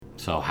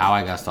So how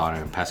I got started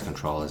in pest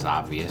control is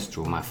obvious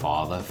through my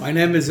father. My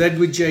name is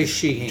Edward J.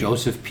 Sheehan.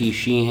 Joseph P.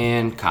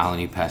 Sheehan,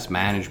 Colony Pest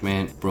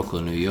Management,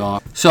 Brooklyn, New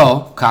York.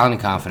 So, Colony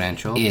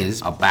Confidential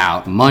is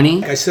about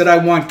money. I said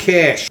I want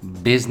cash.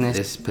 Business.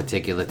 This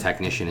particular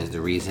technician is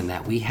the reason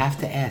that we have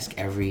to ask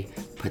every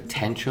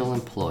potential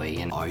employee,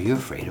 and are you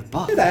afraid of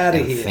bugs? Get out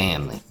of and here.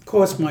 Family. Of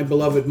course, my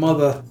beloved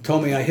mother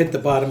told me I hit the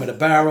bottom of the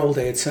barrel.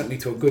 They had sent me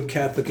to a good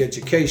Catholic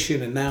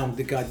education, and now I'm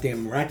the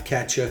goddamn rat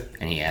catcher.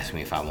 And he asked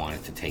me if I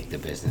wanted to take the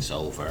business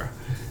over,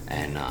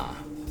 and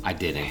I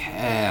didn't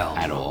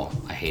at all.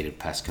 I hated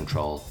pest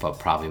control, but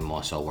probably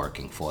more so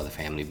working for the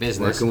family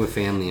business. Working with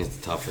family is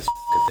the toughest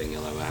thing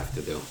you'll ever have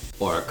to do.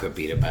 Or it could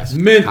be the best.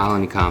 Mint.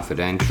 Colony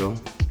Confidential.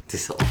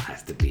 This all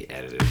has to be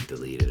edited,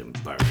 deleted,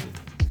 and burned.